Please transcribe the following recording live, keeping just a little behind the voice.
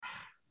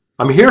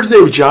I'm here today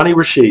with Johnny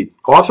Rashid,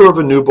 author of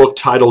a new book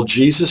titled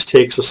Jesus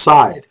Takes a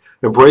Side,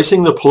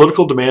 Embracing the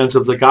Political Demands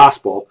of the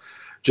Gospel,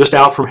 just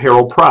out from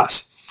Herald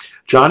Press.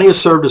 Johnny has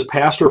served as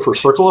pastor for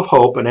Circle of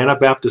Hope, an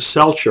Anabaptist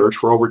cell church,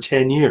 for over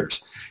 10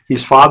 years.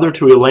 He's father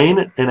to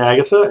Elaine and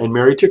Agatha and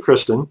married to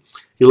Kristen.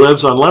 He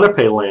lives on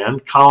Lenape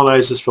land,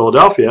 colonizes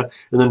Philadelphia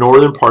in the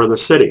northern part of the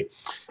city.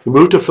 He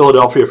moved to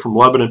Philadelphia from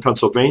Lebanon,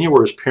 Pennsylvania,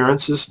 where his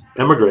parents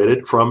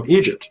immigrated from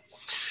Egypt.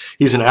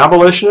 He's an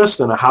abolitionist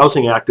and a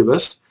housing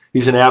activist.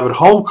 He's an avid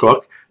home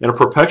cook and a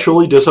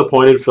perpetually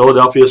disappointed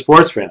Philadelphia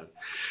sports fan.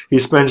 He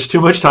spends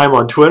too much time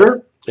on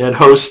Twitter and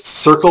hosts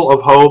Circle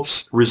of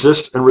Hope's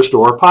Resist and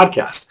Restore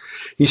podcast.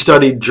 He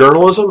studied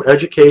journalism,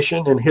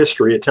 education, and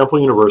history at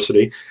Temple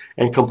University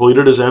and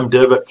completed his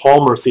MDiv at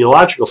Palmer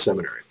Theological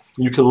Seminary.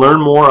 You can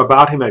learn more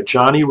about him at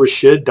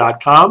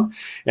johnnyrashid.com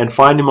and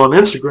find him on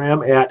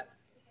Instagram at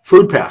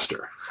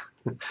foodpastor.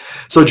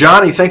 So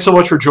Johnny, thanks so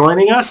much for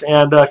joining us,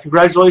 and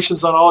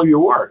congratulations on all of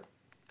your work.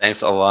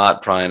 Thanks a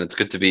lot, Brian. It's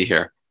good to be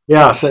here.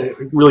 Yeah, so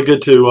really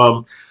good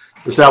to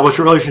establish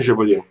a relationship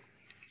with you.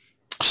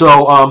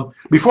 So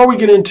before we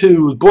get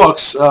into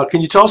books,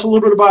 can you tell us a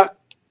little bit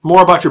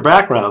more about your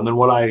background than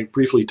what I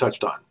briefly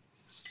touched on?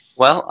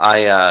 Well,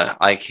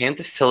 I came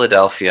to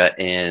Philadelphia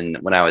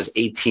when I was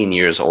 18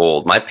 years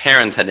old. My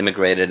parents had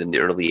immigrated in the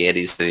early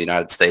 80s to the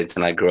United States,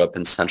 and I grew up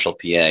in central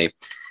PA.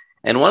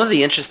 And one of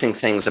the interesting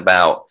things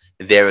about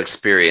their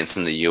experience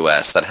in the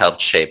U.S. that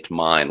helped shape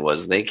mine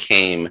was they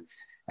came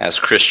as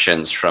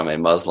Christians from a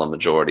Muslim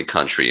majority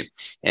country,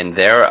 and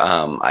their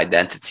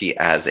identity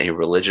as a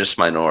religious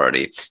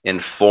minority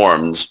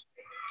informed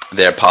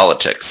their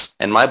politics.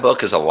 And my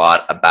book is a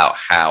lot about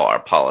how our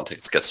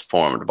politics gets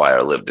formed by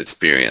our lived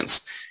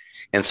experience.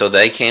 And so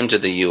they came to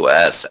the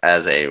U.S.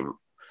 as a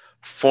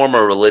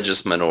former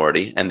religious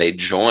minority, and they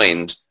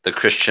joined the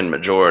Christian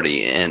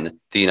majority in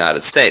the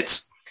United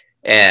States.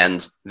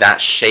 And that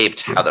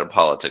shaped how their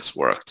politics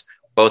worked,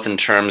 both in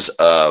terms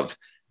of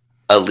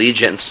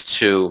allegiance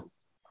to,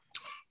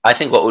 I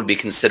think, what would be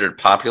considered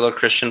popular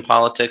Christian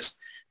politics,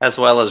 as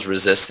well as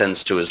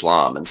resistance to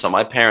Islam. And so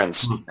my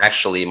parents,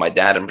 actually, my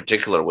dad in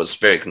particular, was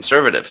very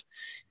conservative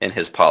in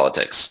his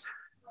politics.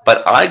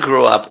 But I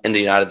grew up in the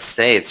United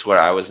States where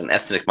I was an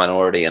ethnic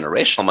minority and a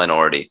racial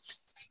minority.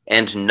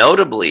 And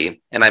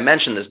notably, and I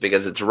mention this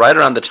because it's right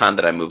around the time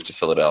that I moved to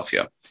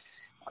Philadelphia,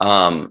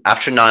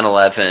 after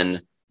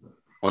 9/11,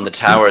 when the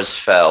towers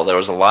fell, there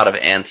was a lot of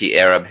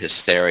anti-Arab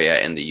hysteria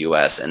in the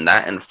U.S., and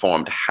that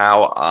informed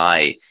how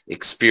I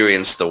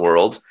experienced the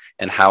world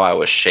and how I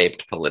was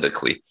shaped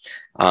politically.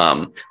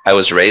 I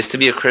was raised to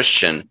be a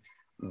Christian,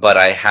 but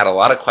I had a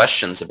lot of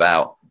questions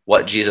about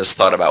what Jesus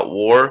thought about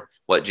war,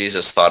 what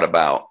Jesus thought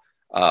about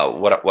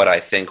what I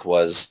think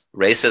was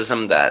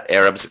racism that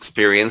Arabs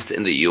experienced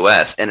in the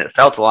U.S., and it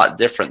felt a lot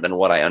different than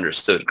what I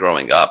understood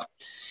growing up.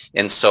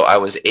 And so I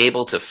was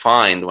able to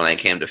find, when I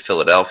came to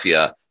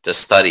Philadelphia to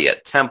study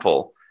at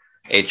Temple,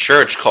 a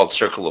church called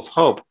Circle of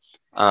Hope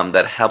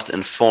that helped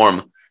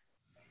inform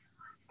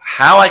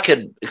how I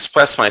could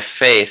express my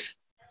faith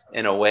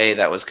in a way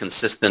that was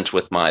consistent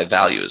with my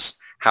values,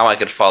 how I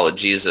could follow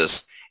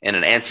Jesus in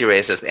an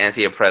anti-racist,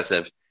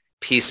 anti-oppressive,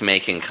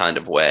 peacemaking kind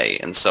of way.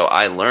 And so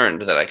I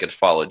learned that I could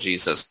follow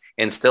Jesus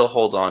and still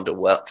hold on to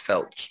what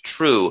felt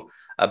true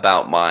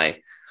about my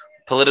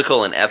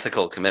political and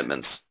ethical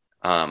commitments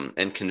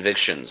and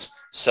convictions.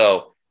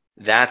 So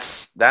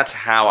that's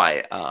how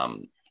I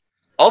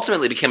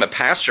ultimately became a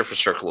pastor for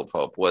Circle of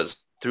Hope,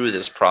 was through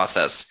this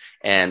process.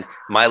 And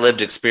my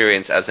lived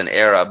experience as an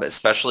Arab,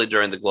 especially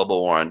during the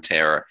global war on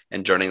terror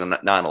and during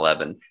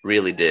 9/11,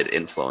 really did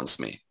influence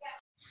me.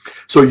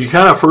 So you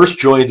kind of first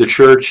joined the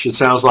church, it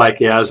sounds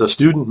like, as a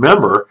student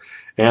member,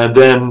 and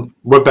then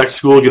went back to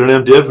school, get an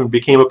MDiv, and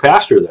became a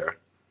pastor there.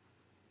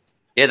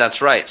 Yeah,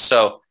 that's right.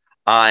 So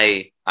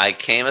I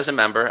came as a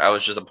member. I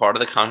was just a part of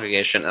the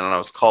congregation, and I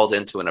was called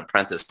into an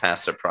apprentice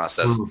pastor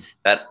process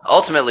that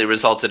ultimately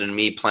resulted in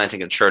me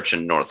planting a church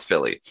in North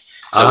Philly.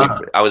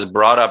 So I was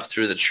brought up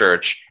through the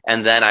church,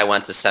 and then I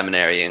went to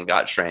seminary and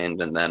got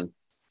trained, and then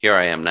here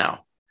I am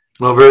now.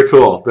 Well, very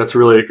cool. That's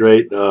really a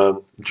great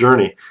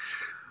journey.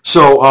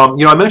 So,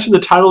 I mentioned the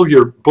title of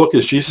your book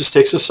is Jesus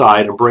Takes a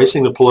Side,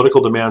 Embracing the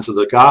Political Demands of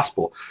the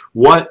Gospel.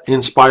 What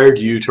inspired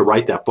you to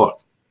write that book?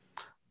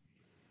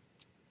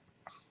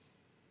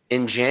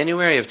 In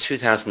January of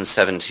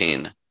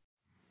 2017,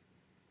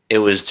 it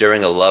was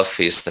during a love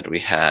feast that we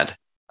had.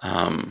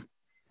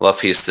 Love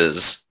feast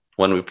is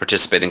when we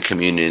participate in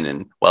communion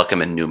and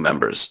welcome in new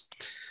members.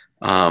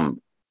 It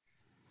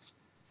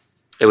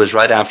was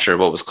right after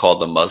what was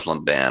called the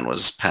Muslim ban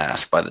was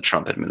passed by the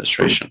Trump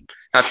administration.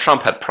 Now,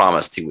 Trump had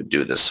promised he would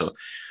do this, so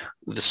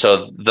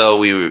though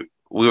we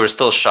were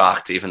still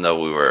shocked, even though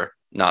we were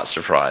not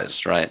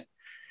surprised, right?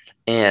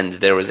 And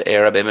there was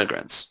Arab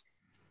immigrants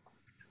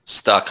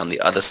stuck on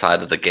the other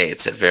side of the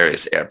gates at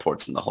various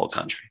airports in the whole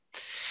country.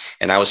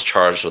 And I was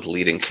charged with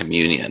leading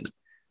communion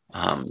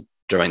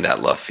during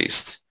that love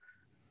feast.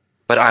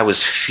 But I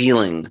was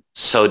feeling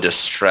so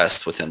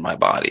distressed within my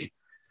body.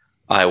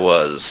 I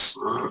was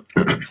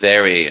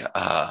very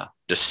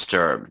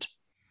disturbed.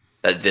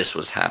 that this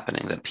was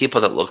happening, that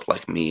people that looked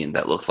like me and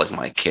that looked like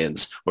my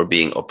kids were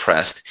being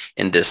oppressed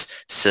in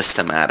this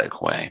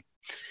systematic way.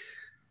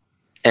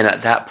 And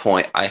at that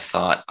point, I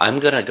thought, I'm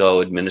going to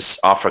go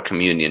offer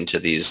communion to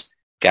these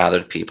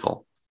gathered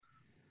people.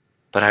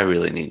 But I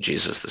really need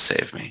Jesus to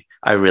save me.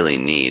 I really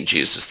need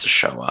Jesus to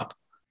show up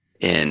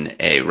in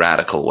a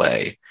radical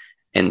way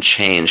and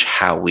change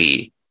how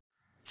we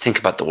think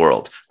about the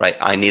world, right?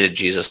 I needed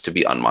Jesus to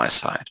be on my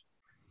side.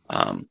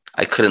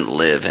 I couldn't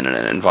live in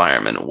an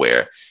environment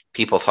where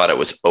people thought it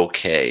was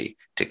okay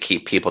to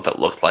keep people that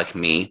looked like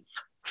me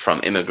from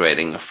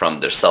immigrating from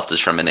their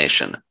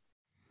self-determination.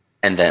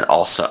 And then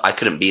also, I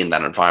couldn't be in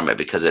that environment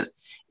because it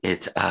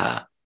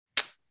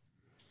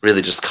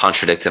really just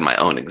contradicted my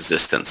own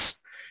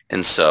existence.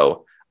 And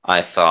so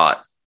I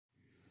thought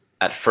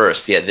at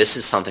first, this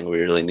is something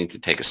we really need to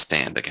take a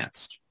stand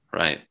against,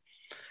 right?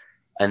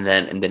 And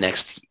then in the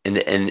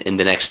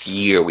next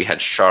year, we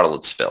had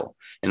Charlottesville,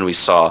 and we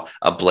saw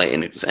a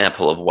blatant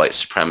example of white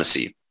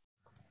supremacy.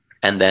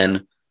 And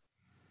then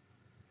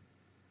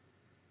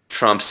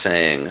Trump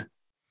saying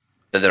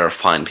that there are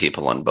fine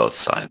people on both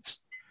sides.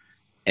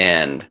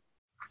 And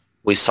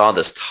we saw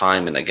this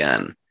time and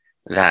again,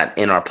 that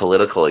in our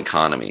political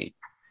economy,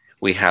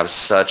 we have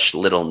such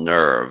little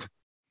nerve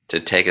to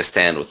take a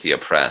stand with the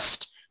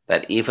oppressed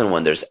that even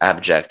when there's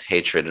abject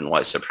hatred and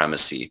white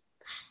supremacy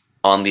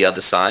on the other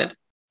side,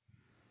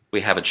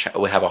 we have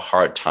a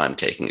hard time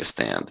taking a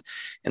stand.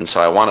 And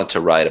so I wanted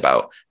to write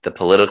about the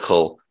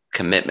political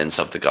commitments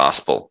of the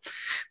gospel.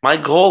 My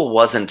goal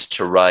wasn't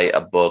to write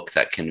a book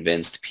that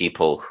convinced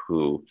people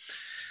who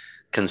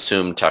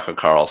consume Tucker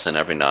Carlson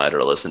every night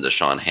or listen to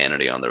Sean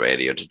Hannity on the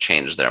radio to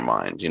change their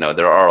mind.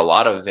 There are a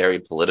lot of very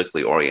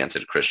politically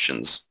oriented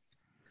Christians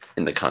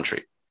in the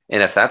country.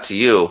 And if that's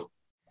you,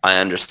 I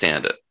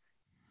understand it.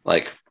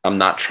 Like, I'm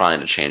not trying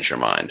to change your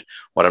mind.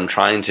 What I'm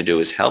trying to do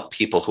is help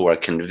people who are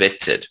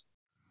convicted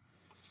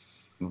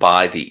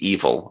by the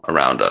evil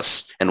around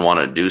us and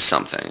want to do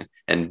something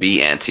and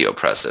be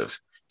anti-oppressive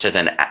to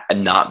then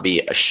not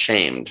be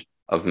ashamed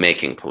of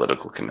making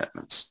political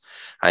commitments.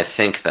 I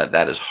think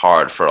that is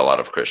hard for a lot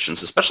of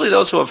Christians, especially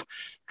those who have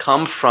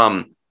come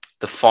from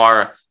the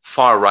far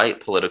right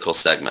political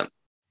segment.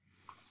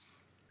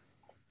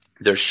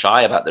 They're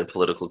shy about their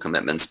political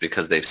commitments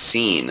because they've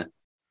seen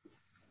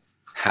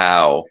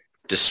how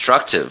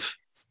destructive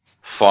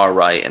far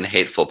right and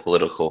hateful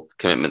political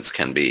commitments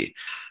can be.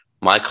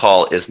 My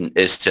call is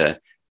to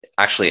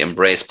actually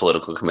embrace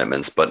political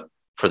commitments, but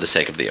for the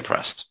sake of the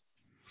oppressed.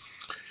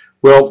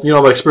 Well,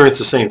 I experienced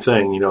the same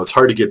thing. It's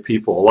hard to get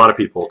a lot of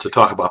people to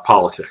talk about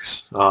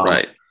politics.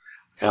 Right.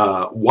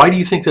 Why do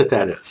you think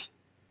that is?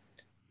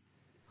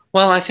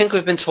 Well, I think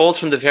we've been told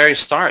from the very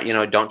start,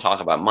 don't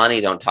talk about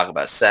money, don't talk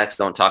about sex,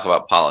 don't talk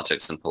about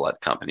politics in polite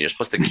company. You're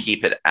supposed to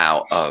keep it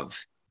out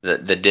of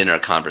the dinner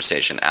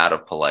conversation, out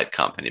of polite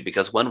company,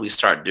 because when we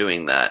start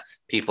doing that,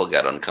 people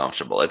get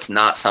uncomfortable. It's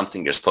not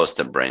something you're supposed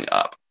to bring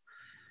up.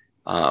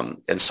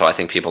 And so I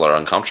think people are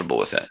uncomfortable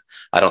with it.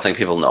 I don't think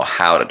people know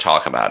how to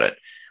talk about it.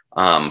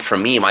 For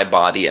me, my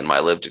body and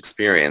my lived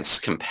experience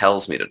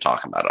compels me to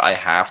talk about it. I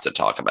have to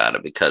talk about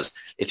it because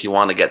if you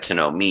want to get to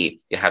know me,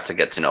 you have to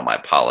get to know my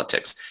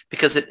politics,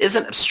 because it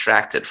isn't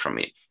abstracted from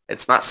me.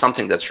 It's not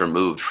something that's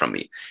removed from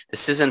me.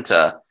 This isn't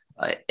a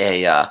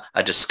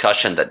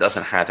discussion that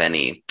doesn't have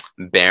any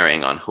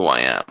bearing on who I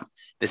am.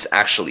 This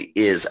actually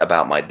is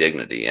about my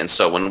dignity. And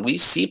so when we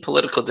see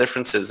political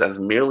differences as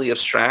merely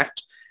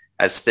abstract,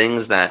 as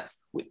things that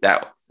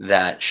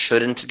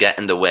shouldn't get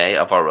in the way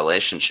of our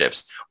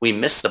relationships, we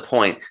miss the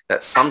point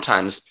that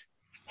sometimes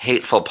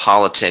hateful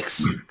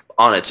politics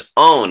on its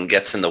own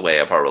gets in the way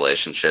of our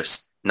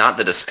relationships, not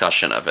the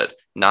discussion of it,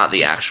 not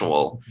the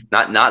actual,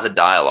 not the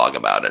dialogue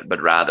about it,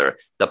 but rather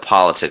the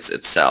politics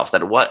itself.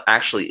 That what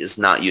actually is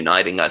not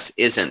uniting us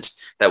isn't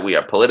that we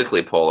are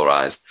politically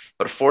polarized,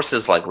 but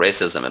forces like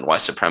racism and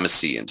white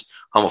supremacy and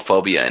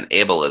homophobia and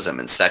ableism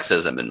and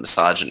sexism and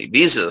misogyny.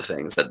 These are the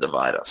things that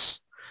divide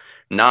us,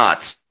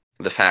 not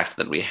the fact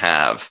that we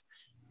have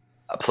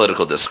a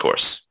political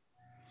discourse.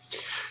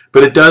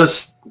 But it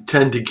does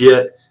tend to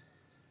get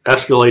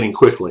escalating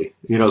quickly,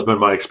 has been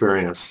my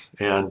experience.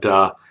 And,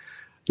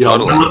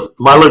 totally.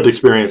 My lived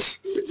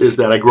experience is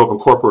that I grew up in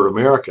corporate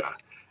America.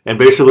 And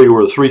basically there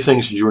were three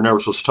things you were never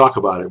supposed to talk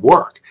about at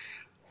work: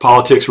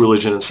 politics,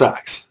 religion, and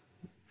sex,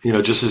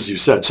 just as you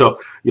said. So,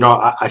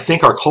 I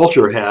think our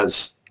culture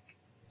has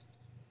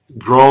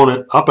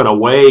grown up in a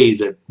way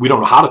that we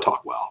don't know how to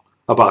talk well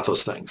about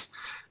those things.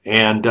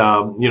 And,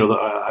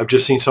 I've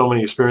just seen so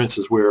many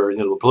experiences where,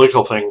 the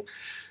political thing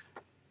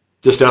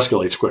just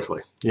escalates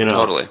quickly,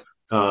 Totally.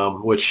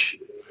 Which,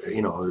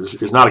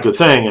 is not a good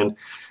thing. And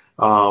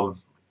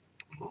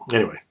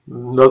anyway,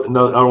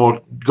 no, I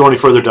won't go any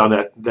further down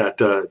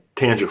that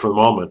tangent for the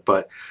moment.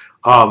 But,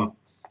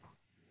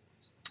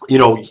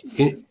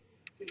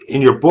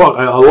 in your book,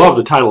 I love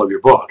the title of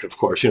your book, of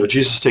course,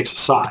 Jesus Takes a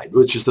Side,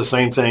 which is the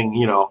same thing,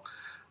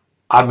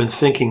 I've been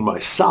thinking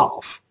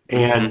myself.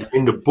 And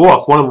in the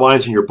book, one of the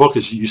lines in your book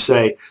is you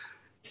say,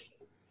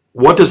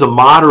 what does a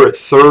moderate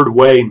third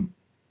way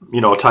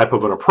type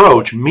of an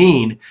approach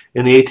mean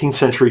in the 18th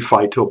century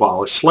fight to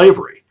abolish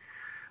slavery?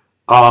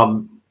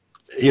 I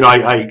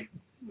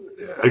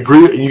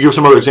agree. You give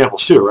some other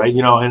examples too, right?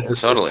 And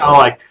it's Totally. kind of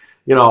like,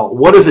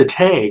 what does it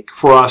take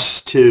for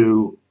us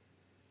to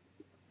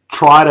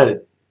try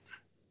to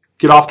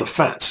get off the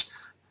fence?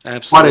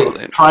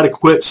 Absolutely. Try to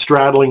quit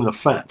straddling the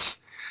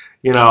fence,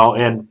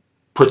 and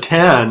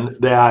pretend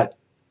that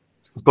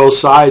both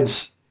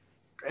sides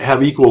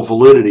have equal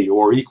validity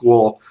or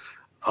equal,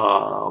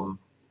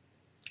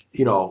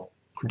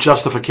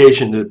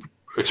 justification to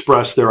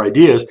express their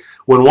ideas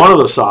when one of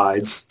the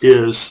sides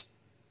is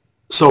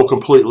so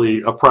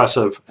completely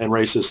oppressive and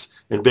racist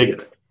and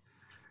bigoted.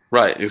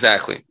 Right.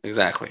 Exactly.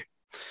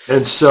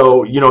 And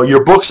so,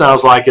 your book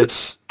sounds like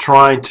it's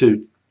trying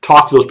to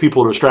talk to those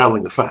people who are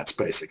straddling the fence,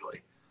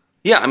 basically.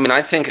 Yeah. I mean,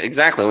 I think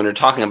exactly when you're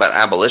talking about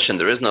abolition,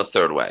 there is no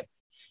third way.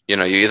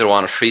 You either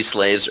want to free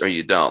slaves or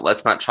you don't.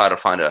 Let's not try to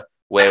find a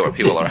way where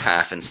people are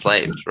half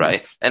enslaved,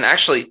 right? And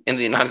actually, in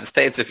the United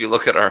States, if you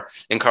look at our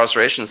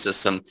incarceration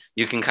system,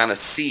 you can kind of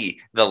see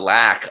the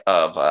lack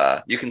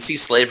of, you can see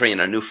slavery in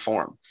a new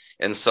form.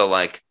 And so,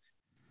 like,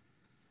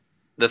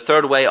 the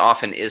third way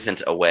often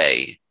isn't a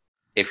way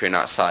if you're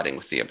not siding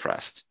with the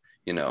oppressed.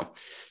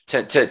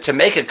 To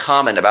make a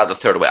comment about the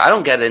third way, I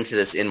don't get into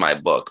this in my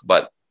book,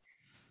 but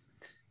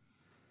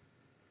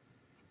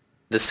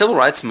the civil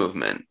rights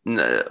movement,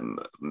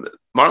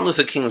 Martin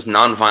Luther King's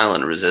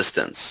nonviolent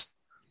resistance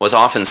was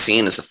often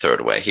seen as a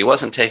third way. He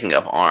wasn't taking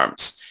up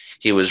arms.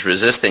 He was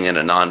resisting in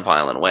a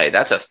nonviolent way.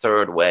 That's a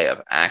third way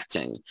of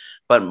acting.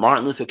 But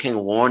Martin Luther King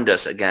warned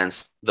us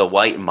against the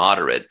white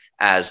moderate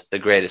as the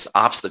greatest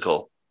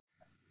obstacle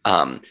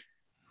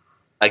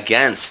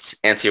against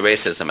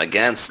anti-racism,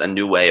 against a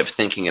new way of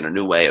thinking and a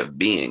new way of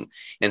being.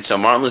 And so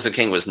Martin Luther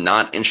King was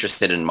not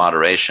interested in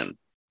moderation.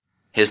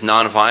 His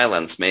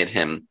nonviolence made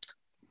him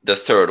the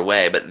third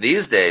way. But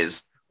these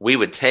days, we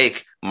would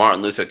take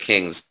Martin Luther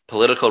King's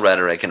political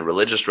rhetoric and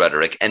religious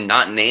rhetoric and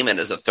not name it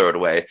as a third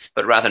way,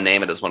 but rather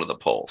name it as one of the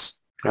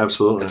poles.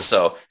 Absolutely. And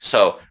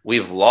so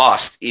we've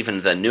lost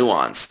even the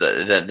nuance,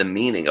 the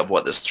meaning of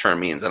what this term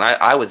means. And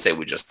I would say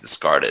we just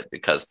discard it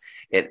because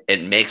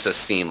it makes us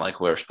seem like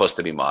we're supposed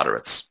to be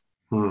moderates.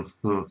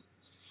 Mm-hmm.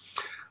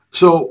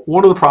 So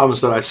one of the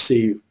problems that I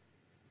see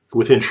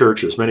within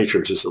churches, many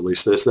churches at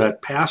least, is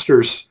that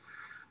pastors,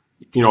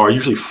 are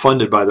usually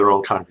funded by their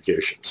own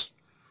congregations,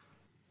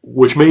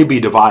 which may be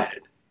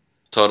divided.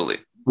 Totally.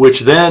 Which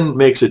then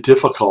makes it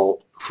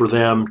difficult for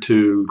them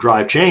to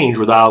drive change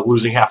without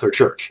losing half their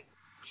church.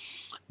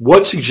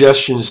 What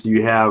suggestions do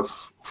you have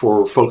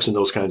for folks in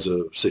those kinds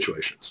of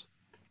situations?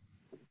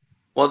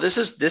 Well,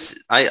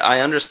 I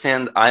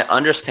understand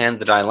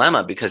the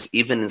dilemma because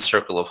even in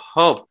Circle of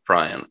Hope,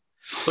 Brian,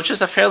 which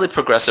is a fairly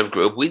progressive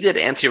group, we did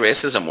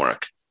anti-racism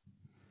work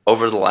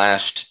over the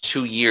last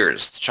 2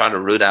 years to try to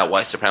root out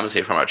white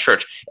supremacy from our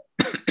church.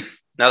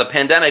 Now, the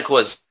pandemic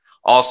was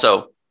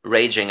also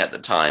raging at the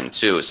time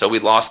too. So we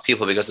lost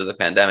people because of the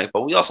pandemic,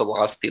 but we also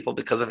lost people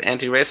because of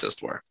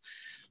anti-racist work.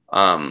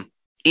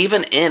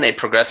 Even in a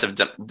progressive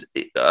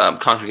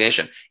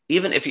congregation,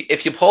 even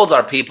if you polled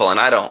our people, and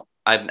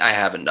I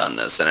haven't done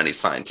this in any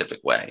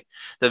scientific way,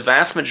 the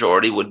vast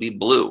majority would be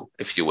blue,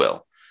 if you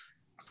will.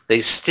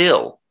 They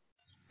still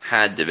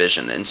had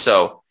division. And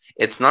so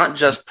it's not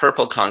just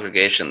purple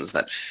congregations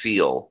that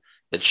feel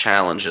the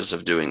challenges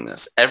of doing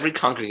this. Every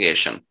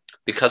congregation,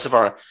 because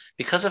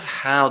of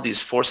how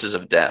these forces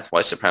of death,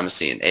 white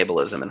supremacy and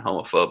ableism and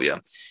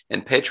homophobia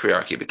and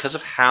patriarchy, because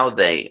of how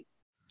they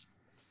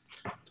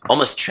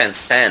almost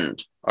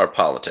transcend our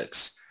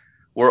politics,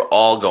 we're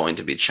all going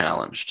to be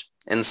challenged.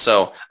 And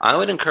so I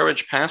would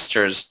encourage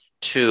pastors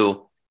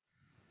to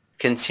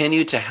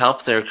continue to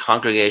help their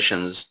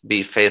congregations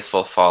be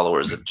faithful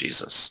followers of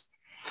Jesus.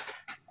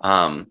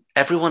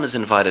 Everyone is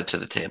invited to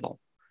the table.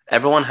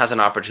 Everyone has an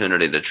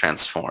opportunity to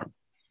transform,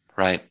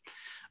 right?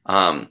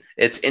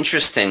 It's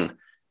interesting.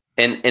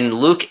 In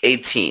Luke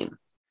 18,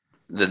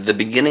 the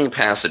beginning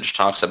passage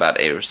talks about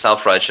a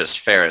self-righteous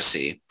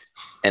Pharisee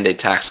and a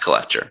tax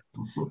collector.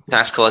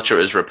 Tax collector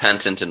is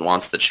repentant and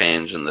wants to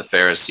change, and the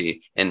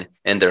Pharisee in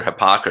their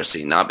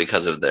hypocrisy, not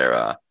because of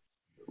their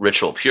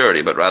ritual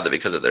purity, but rather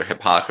because of their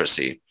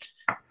hypocrisy,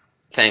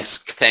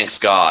 thanks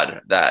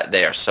God that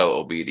they are so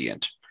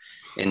obedient.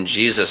 And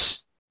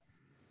Jesus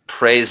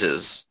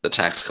praises the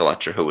tax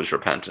collector who was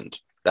repentant.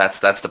 That's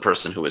the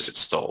person who is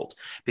extolled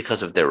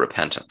because of their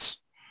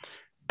repentance.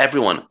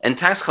 Everyone, and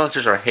tax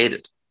collectors are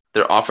hated.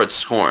 They're offered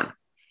scorn,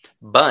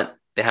 but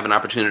they have an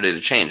opportunity to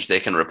change. They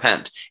can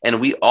repent.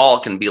 And we all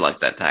can be like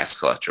that tax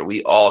collector.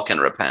 We all can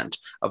repent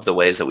of the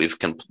ways that we've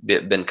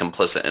been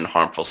complicit in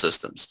harmful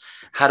systems.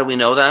 How do we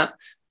know that?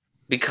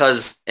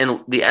 Because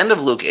in the end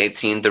of Luke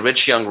 18, the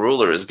rich young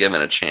ruler is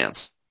given a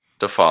chance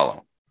to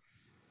follow.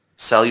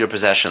 Sell your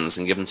possessions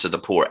and give them to the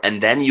poor,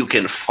 and then you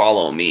can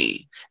follow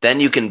me. Then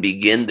you can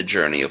begin the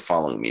journey of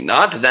following me.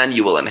 Not then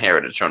you will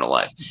inherit eternal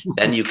life.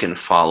 Then you can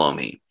follow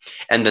me.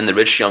 And then the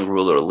rich young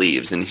ruler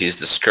leaves, and he's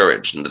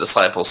discouraged. And the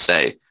disciples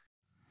say,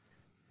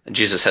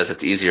 Jesus says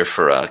it's easier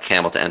for a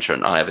camel to enter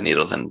an eye of a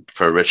needle than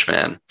for a rich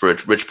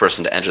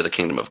person to enter the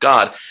kingdom of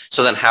God.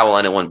 So then how will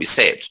anyone be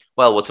saved?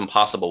 Well, what's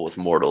impossible with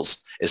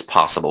mortals is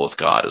possible with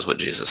God, is what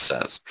Jesus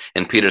says.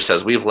 And Peter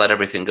says, we've let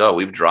everything go.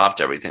 We've dropped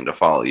everything to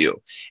follow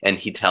you. And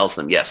he tells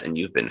them, yes, and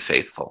you've been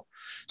faithful.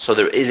 So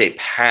there is a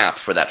path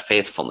for that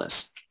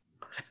faithfulness.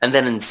 And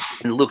then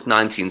in Luke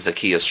 19,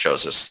 Zacchaeus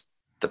shows us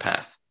the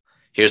path.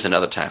 Here's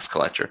another tax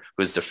collector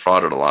who's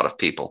defrauded a lot of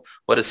people.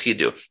 What does he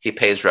do? He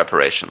pays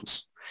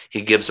reparations.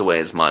 He gives away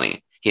his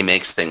money. He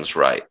makes things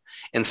right.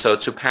 And so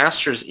to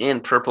pastors in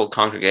purple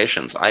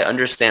congregations, I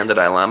understand the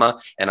dilemma,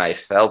 and I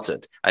felt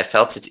it. I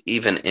felt it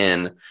even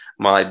in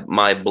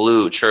my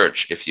blue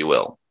church, if you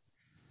will.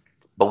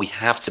 But we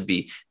have to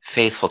be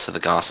faithful to the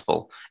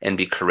gospel and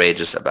be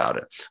courageous about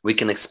it. We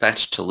can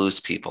expect to lose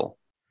people,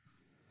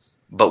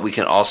 but we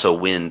can also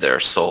win their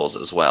souls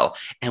as well.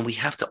 And we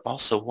have to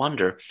also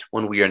wonder,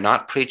 when we are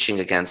not preaching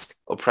against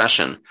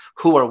oppression,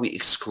 who are we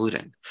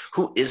excluding?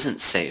 Who isn't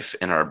safe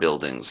in our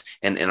buildings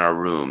and in our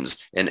rooms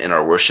and in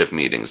our worship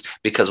meetings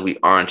because we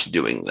aren't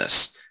doing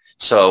this?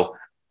 So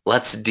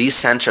let's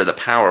decenter the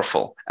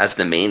powerful as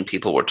the main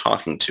people we're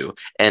talking to,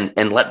 and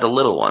let the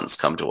little ones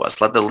come to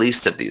us. Let the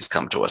least of these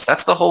come to us.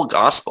 That's the whole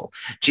gospel.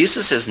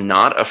 Jesus is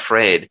not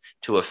afraid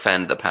to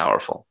offend the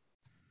powerful.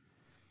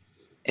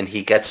 And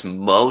he gets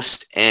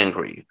most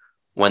angry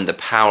when the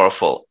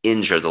powerful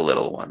injure the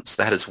little ones.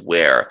 That is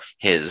where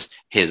his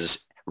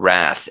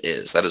wrath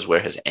is. That is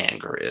where his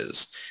anger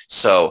is.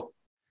 So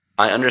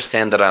I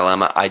understand the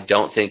dilemma. I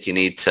don't think you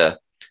need to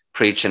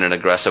preach in an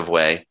aggressive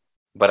way,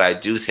 but I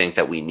do think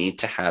that we need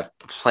to have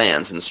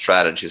plans and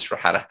strategies for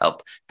how to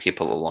help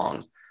people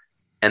along.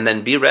 And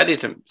then be ready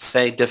to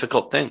say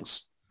difficult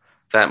things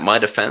that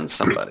might offend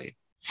somebody.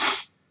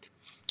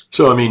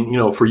 So, I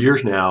mean, for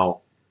years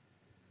now,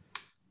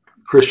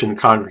 Christian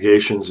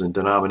congregations and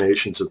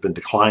denominations have been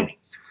declining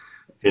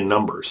in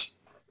numbers.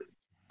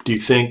 Do you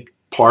think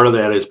part of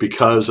that is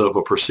because of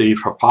a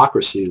perceived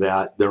hypocrisy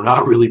that they're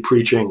not really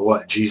preaching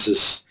what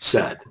Jesus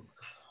said?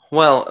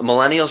 Well,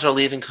 millennials are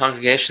leaving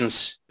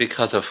congregations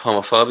because of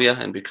homophobia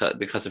and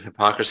because of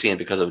hypocrisy and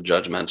because of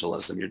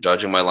judgmentalism. You're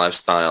judging my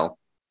lifestyle,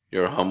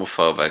 you're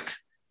homophobic,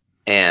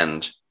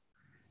 and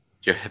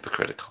you're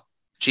hypocritical.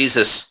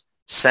 Jesus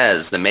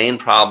says the main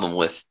problem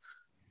with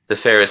the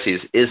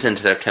Pharisees isn't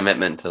their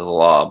commitment to the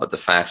law, but the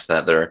fact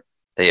that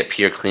they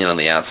appear clean on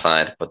the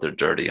outside, but they're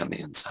dirty on the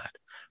inside,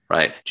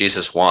 right?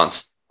 Jesus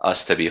wants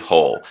us to be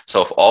whole.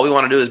 So if all we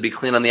want to do is be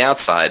clean on the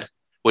outside,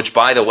 which,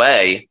 by the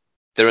way,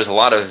 there is a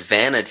lot of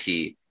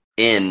vanity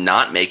in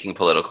not making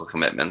political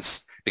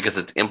commitments because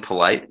it's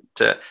impolite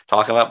to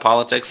talk about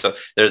politics. So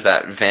there's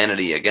that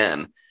vanity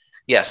again.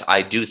 Yes,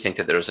 I do think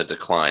that there's a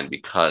decline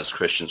because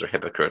Christians are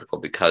hypocritical,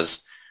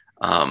 because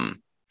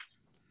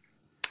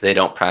they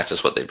don't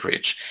practice what they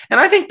preach. And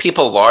I think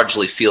people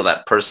largely feel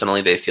that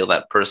personally. They feel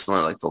that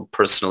personally, like they'll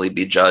personally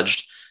be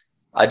judged.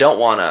 I don't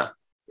want to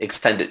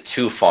extend it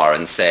too far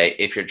and say,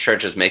 if your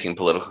church is making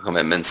political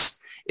commitments,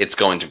 it's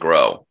going to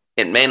grow.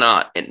 It may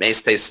not. It may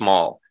stay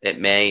small. It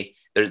may,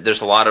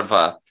 there's a lot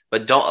of,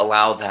 but don't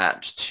allow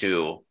that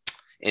to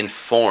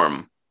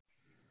inform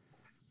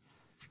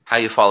how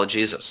you follow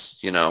Jesus.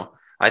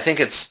 I think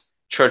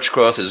church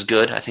growth is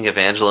good. I think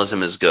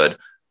evangelism is good,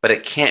 but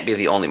it can't be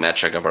the only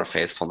metric of our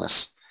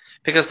faithfulness.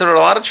 Because there are a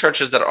lot of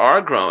churches that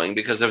are growing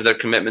because of their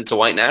commitment to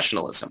white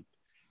nationalism.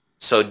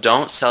 So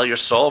don't sell your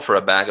soul for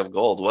a bag of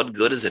gold. What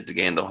good is it to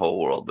gain the whole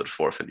world but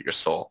forfeit your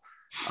soul?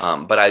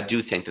 But I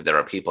do think that there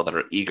are people that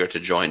are eager to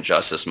join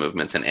justice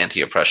movements and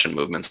anti-oppression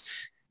movements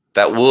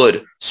that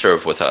would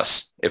serve with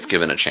us if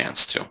given a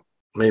chance to.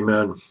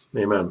 Amen.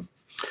 Amen.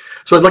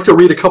 So I'd like to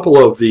read a couple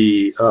of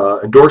the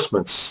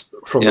endorsements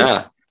from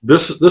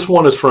this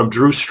one is from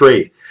Drew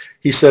Strait.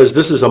 He says,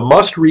 this is a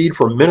must read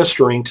for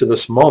ministering to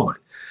this moment.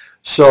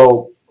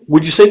 So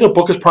would you say the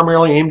book is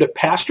primarily aimed at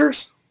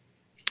pastors?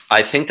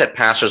 I think that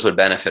pastors would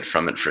benefit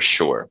from it for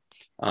sure,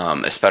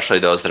 especially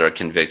those that are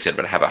convicted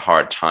but have a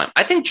hard time.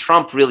 I think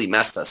Trump really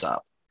messed us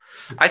up.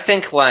 I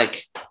think,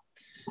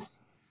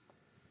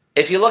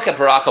 if you look at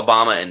Barack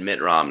Obama and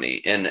Mitt Romney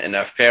in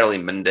a fairly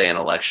mundane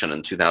election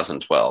in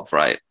 2012,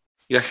 right?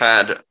 You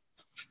had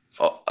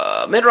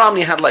Mitt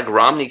Romney had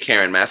Romney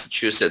Care in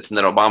Massachusetts, and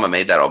then Obama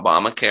made that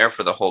Obamacare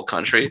for the whole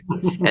country.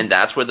 And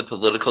that's where the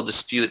political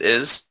dispute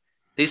is.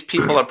 These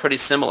people are pretty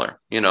similar.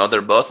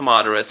 They're both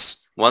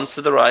moderates. One's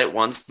to the right,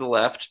 one's to the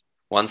left,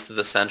 one's to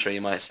the center,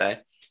 you might say.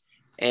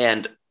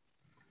 And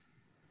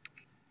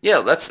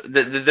yeah,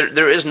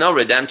 there is no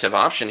redemptive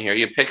option here.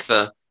 You pick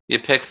the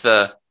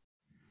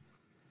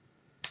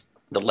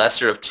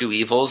lesser of two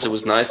evils. It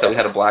was nice that we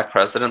had a black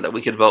president that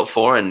we could vote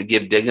for and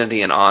give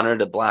dignity and honor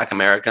to black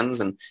Americans,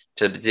 and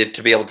to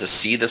be able to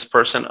see this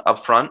person up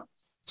front.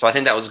 So I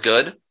think that was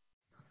good.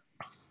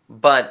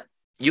 But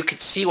you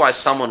could see why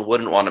someone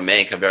wouldn't want to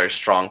make a very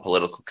strong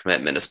political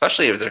commitment,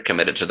 especially if they're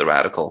committed to the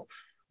radical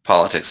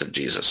politics of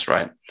Jesus,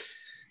 right?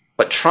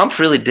 But Trump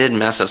really did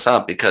mess us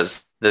up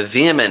because the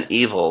vehement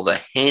evil, the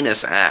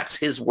heinous acts,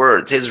 his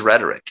words, his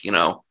rhetoric,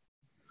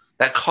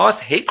 that caused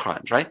hate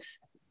crimes, right?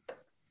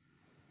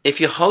 If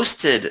you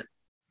hosted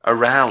a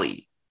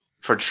rally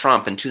for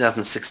Trump in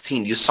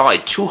 2016, you saw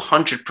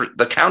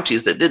the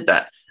counties that did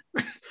that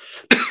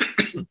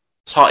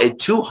saw a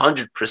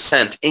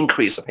 200%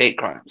 increase of hate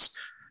crimes.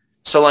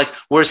 So like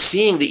we're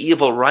seeing the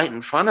evil right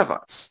in front of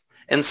us.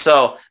 And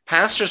so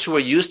pastors who are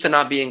used to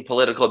not being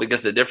political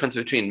because the difference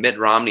between Mitt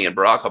Romney and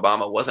Barack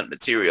Obama wasn't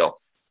material,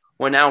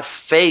 were now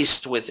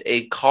faced with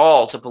a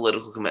call to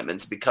political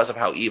commitments because of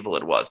how evil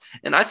it was.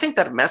 And I think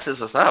that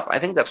messes us up. I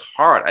think that's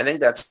hard. I think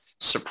that's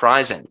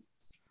surprising.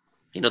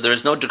 There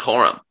is no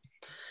decorum.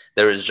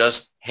 There is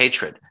just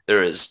hatred.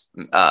 There is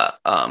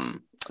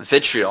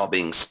vitriol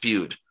being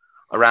spewed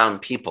around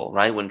people,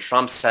 right? When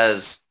Trump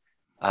says,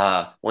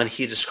 when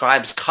he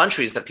describes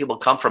countries that people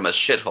come from as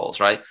shitholes,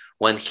 right?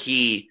 When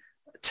he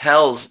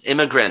tells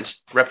immigrant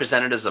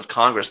representatives of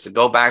Congress to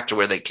go back to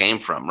where they came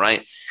from,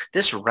 right?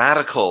 This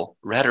radical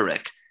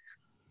rhetoric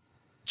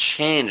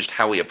changed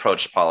how we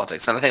approach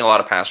politics. And I think a lot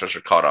of pastors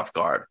are caught off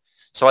guard.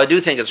 So I do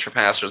think it's for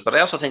pastors, but I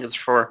also think it's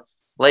for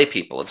lay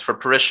people. It's for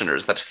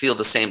parishioners that feel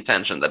the same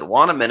tension, that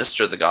want to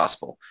minister the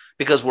gospel,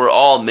 because we're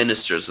all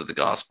ministers of the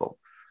gospel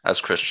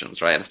as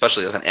Christians, right? And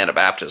especially as an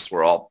Anabaptist,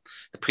 we're all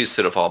the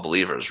priesthood of all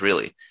believers,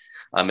 really,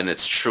 in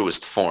its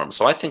truest form.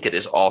 So I think it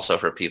is also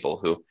for people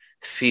who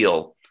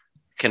feel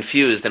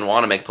confused and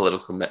want to make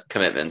political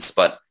commitments,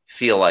 but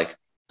feel like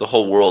the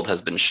whole world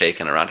has been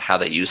shaken around how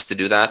they used to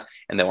do that,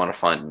 and they want to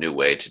find a new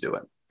way to do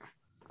it.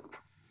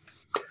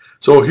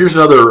 So here's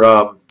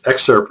another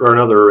excerpt or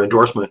another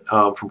endorsement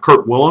from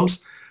Kurt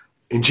Willems.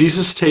 In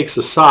Jesus Takes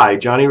a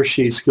Side, Johnny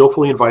Rashid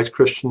skillfully invites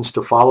Christians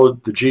to follow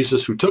the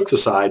Jesus who took the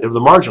side of the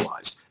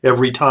marginalized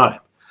every time.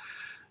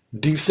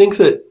 Do you think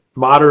that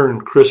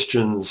modern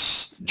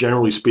Christians,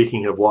 generally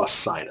speaking, have lost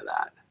sight of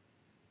that?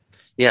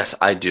 Yes,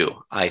 I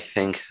do. I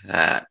think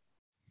that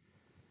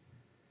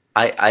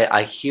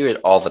I hear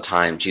it all the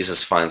time.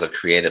 Jesus finds a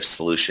creative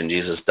solution.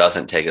 Jesus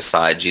doesn't take a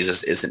side.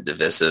 Jesus isn't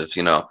divisive.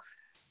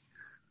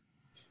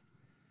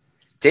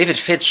 David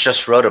Fitch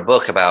just wrote a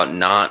book about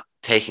not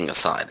taking a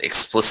side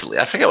explicitly.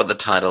 I forget what the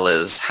title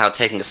is, How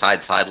Taking a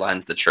Side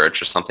Sidelines the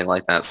Church or something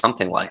like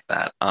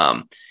that.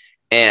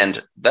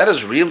 And that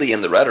is really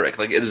in the rhetoric.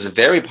 Like, it is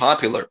very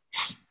popular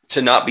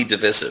to not be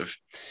divisive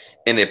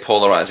in a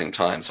polarizing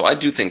time. So I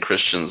do think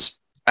Christians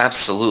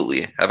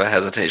absolutely have a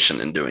hesitation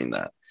in doing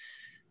that.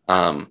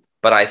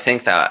 But I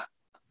think that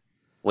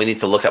we need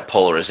to look at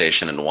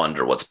polarization and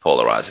wonder what's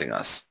polarizing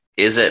us.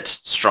 Is it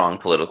strong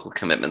political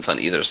commitments on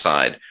either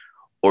side,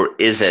 or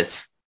is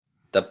it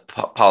the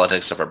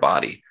politics of our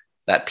body,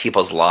 that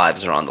people's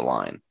lives are on the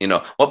line?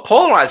 What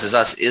polarizes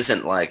us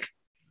isn't like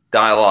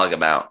dialogue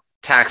about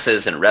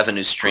taxes and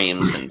revenue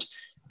streams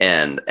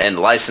and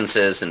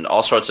licenses and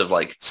all sorts of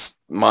like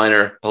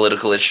minor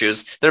political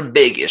issues. They're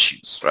big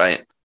issues,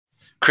 right?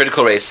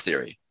 Critical race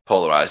theory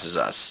polarizes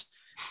us.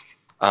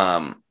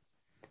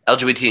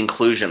 LGBT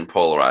inclusion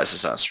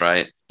polarizes us,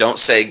 right? Don't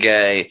say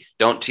gay.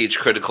 Don't teach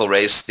critical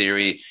race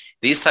theory.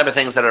 These type of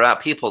things that are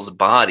about people's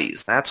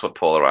bodies. That's what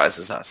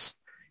polarizes us,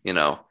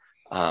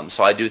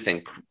 So I do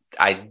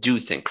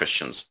think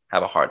Christians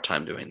have a hard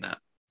time doing that.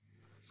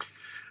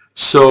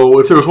 So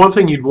if there was one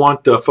thing you'd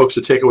want folks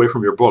to take away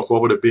from your book,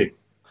 what would it be?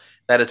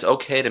 That it's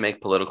okay to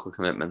make political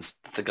commitments.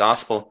 The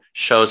gospel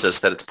shows us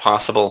that it's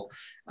possible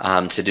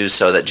to do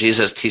so, that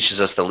Jesus teaches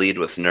us to lead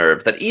with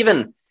nerve, that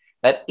even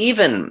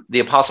the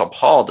Apostle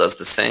Paul does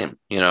the same.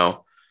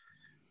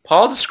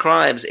 Paul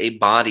describes a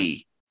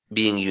body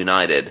being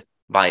united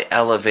by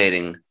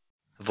elevating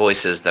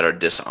voices that are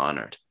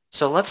dishonored.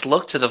 So let's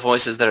look to the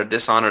voices that are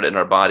dishonored in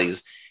our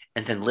bodies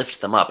and then lift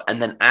them up and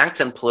then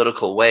act in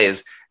political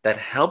ways that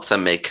help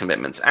them make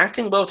commitments,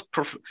 acting both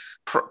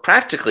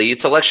practically.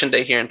 It's election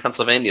day here in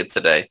Pennsylvania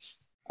today.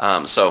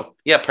 So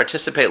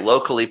participate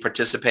locally,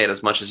 participate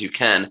as much as you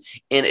can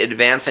in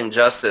advancing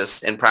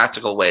justice in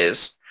practical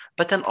ways,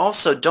 but then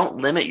also don't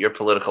limit your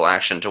political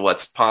action to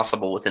what's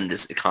possible within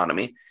this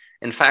economy.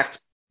 In fact,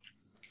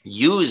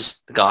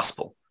 use the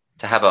gospel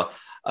to have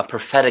a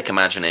prophetic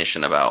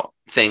imagination about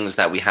things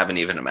that we haven't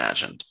even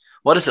imagined.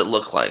 What does it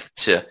look like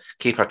to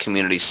keep our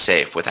community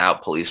safe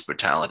without police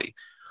brutality?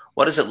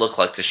 What does it look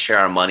like to share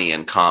our money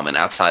in common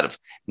outside of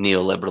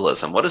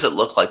neoliberalism? What does it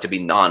look like to be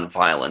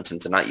nonviolent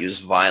and to not use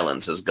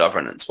violence as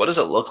governance? What does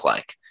it look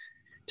like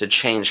to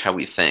change how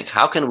we think?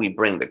 How can we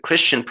bring the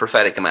Christian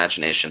prophetic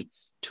imagination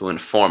to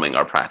informing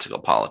our practical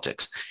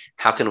politics?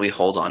 How can we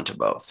hold on to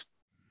both?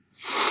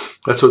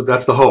 That's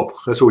the hope.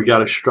 That's what we got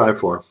to strive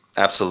for.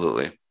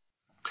 Absolutely.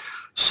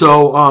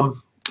 So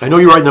I know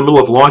you're right in the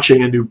middle of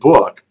launching a new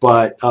book,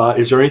 but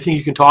is there anything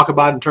you can talk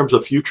about in terms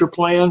of future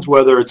plans,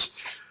 whether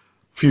it's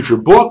future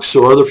books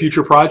or other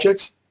future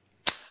projects?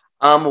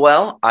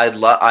 Well,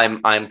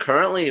 I'm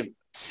currently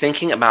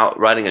thinking about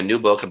writing a new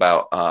book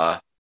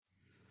about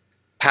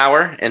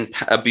power and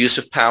abuse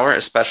of power,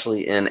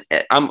 especially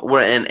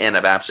we're in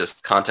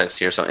Anabaptist context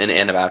here, so in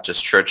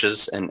Anabaptist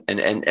churches,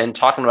 and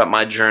talking about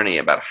my journey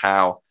about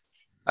how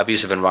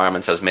abusive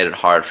environments has made it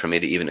hard for me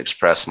to even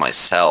express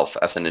myself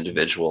as an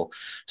individual.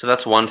 So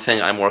that's one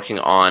thing I'm working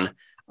on.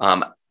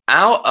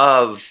 Out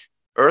of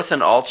Earth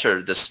and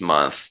Altar this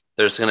month,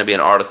 there's going to be an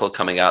article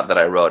coming out that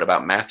I wrote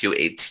about Matthew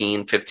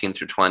 18, 15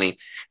 through 20,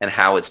 and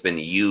how it's been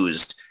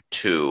used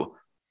to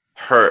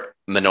hurt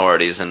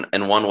minorities.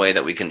 And one way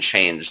that we can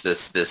change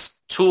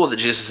this tool that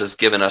Jesus has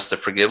given us to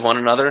forgive one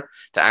another,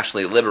 to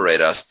actually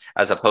liberate us,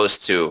 as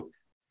opposed to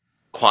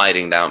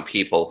quieting down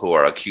people who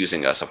are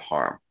accusing us of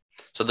harm.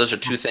 So those are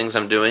two things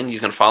I'm doing. You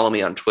can follow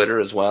me on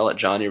Twitter as well at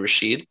Johnny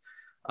Rashid,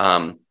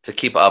 to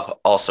keep up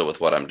also with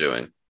what I'm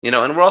doing.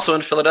 And we're also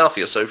in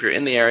Philadelphia. So if you're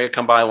in the area,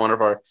 come by one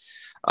of our,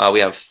 we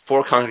have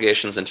 4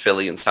 congregations in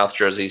Philly, in South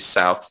Jersey,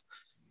 South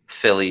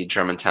Philly,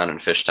 Germantown, and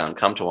Fishtown.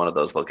 Come to one of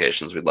those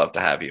locations. We'd love to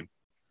have you.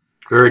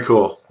 Very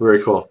cool.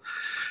 Very cool.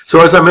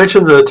 So as I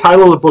mentioned, the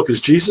title of the book is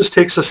Jesus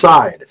Takes a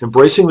Side,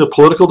 Embracing the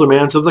Political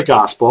Demands of the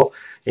Gospel.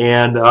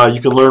 And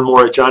you can learn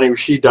more at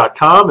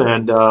johnnyrashid.com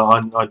and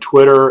on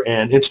Twitter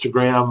and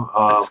Instagram,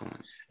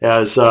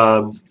 as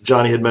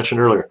Johnny had mentioned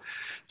earlier.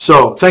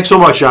 So thanks so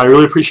much, Johnny.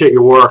 Really appreciate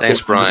your work.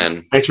 Thanks,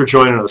 Brian. Thanks for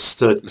joining us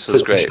to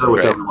share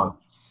with everyone.